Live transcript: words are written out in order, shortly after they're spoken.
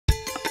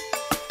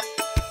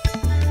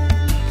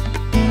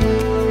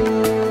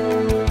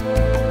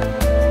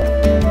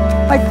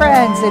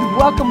friends, and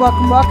welcome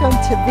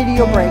to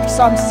Video Break.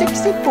 Psalm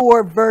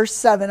 64, verse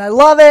 7. I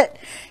love it.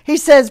 He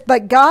says,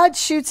 but God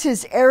shoots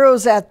his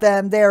arrows at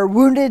them. They are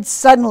wounded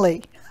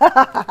suddenly.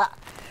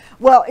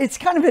 Well, it's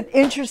kind of an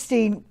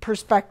interesting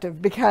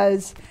perspective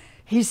because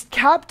he's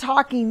kept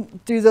talking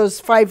through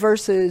those 5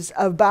 verses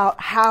about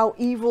how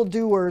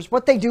evildoers,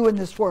 what they do in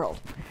this world.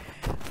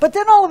 But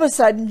then all of a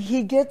sudden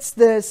he gets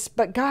this,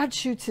 but God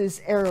shoots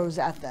his arrows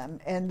at them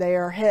and they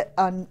are hit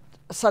on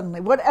suddenly,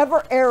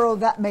 whatever arrow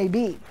that may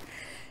be.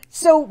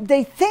 So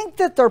they think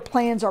that their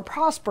plans are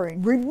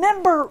prospering.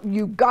 Remember,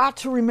 you got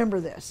to remember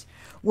this.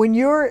 When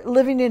you're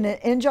living in an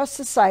unjust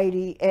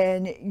society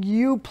and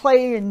you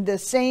play in the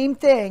same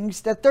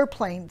things that they're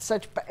playing,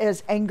 such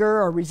as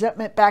anger or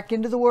resentment back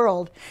into the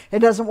world, it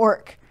doesn't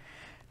work.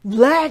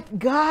 Let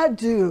God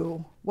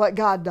do what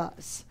God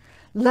does.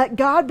 Let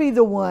God be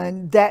the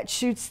one that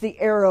shoots the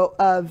arrow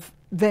of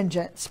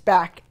vengeance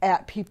back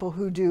at people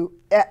who do,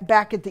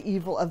 back at the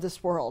evil of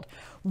this world.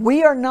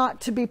 We are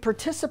not to be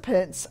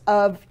participants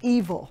of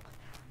evil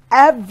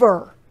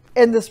ever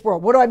in this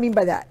world. What do I mean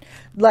by that?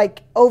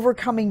 Like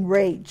overcoming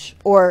rage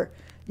or,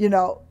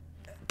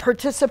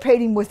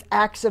 participating with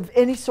acts of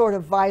any sort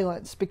of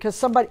violence,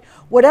 because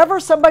whatever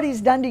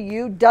somebody's done to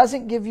you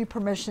doesn't give you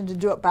permission to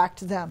do it back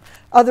to them.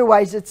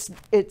 Otherwise,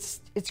 it's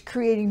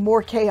creating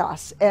more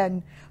chaos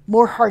and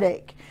more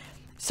heartache.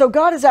 So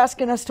God is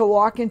asking us to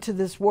walk into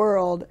this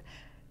world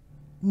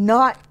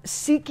not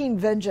seeking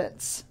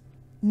vengeance,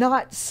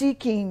 not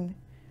seeking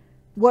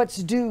what's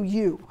due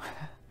you.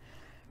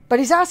 But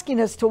he's asking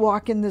us to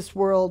walk in this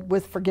world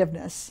with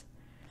forgiveness.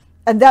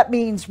 And that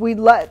means we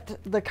let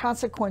the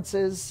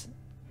consequences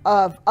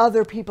of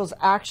other people's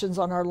actions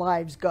on our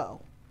lives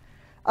go.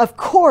 Of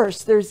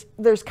course,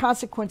 there's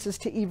consequences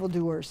to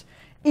evildoers.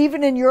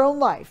 Even in your own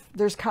life,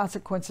 there's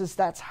consequences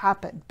that's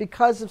happened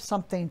because of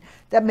something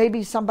that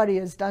maybe somebody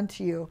has done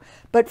to you.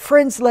 But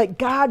friends, let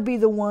God be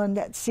the one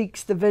that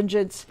seeks the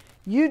vengeance.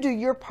 You do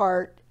your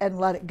part and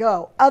let it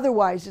go.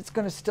 Otherwise, it's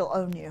going to still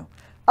own you.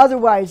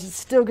 Otherwise, it's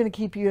still going to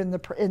keep you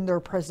in their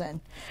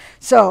prison.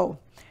 So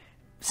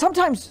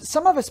sometimes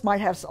some of us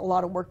might have a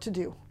lot of work to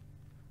do.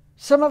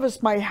 Some of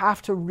us might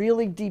have to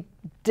really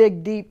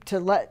dig deep to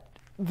let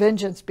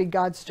vengeance be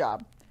God's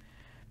job.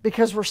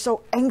 Because we're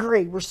so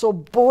angry, we're so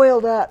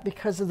boiled up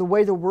because of the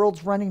way the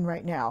world's running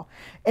right now.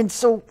 And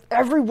so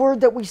every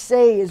word that we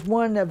say is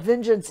one of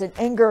vengeance and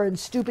anger and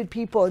stupid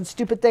people and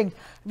stupid things.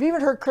 I've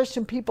even heard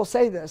Christian people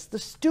say this, the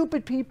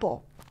stupid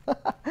people. And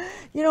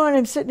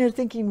I'm sitting there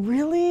thinking,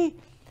 really?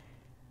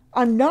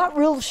 I'm not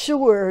real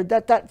sure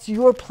that that's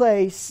your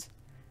place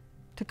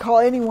to call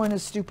anyone a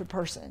stupid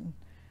person.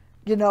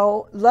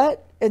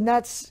 And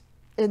that's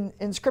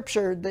in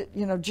Scripture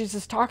that,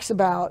 Jesus talks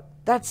about,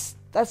 that's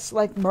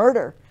like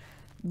murder.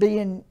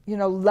 Being,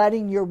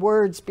 letting your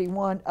words be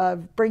one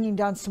of bringing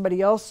down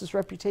somebody else's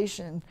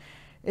reputation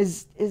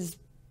is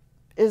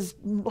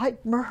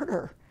like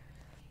murder.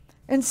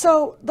 And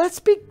so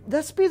let's be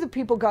the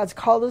people God's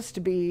called us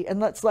to be, and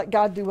let's let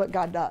God do what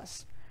God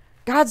does.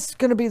 God's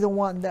going to be the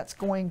one that's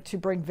going to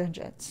bring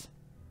vengeance,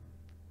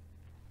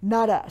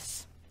 not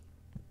us.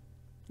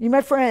 You, my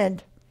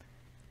friend,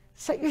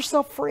 set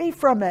yourself free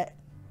from it.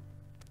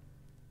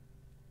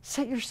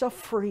 Set yourself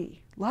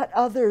free. Let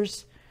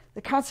others,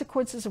 the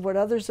consequences of what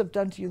others have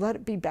done to you, let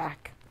it be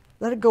back.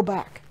 Let it go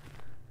back.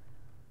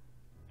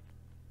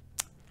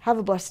 Have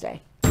a blessed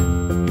day.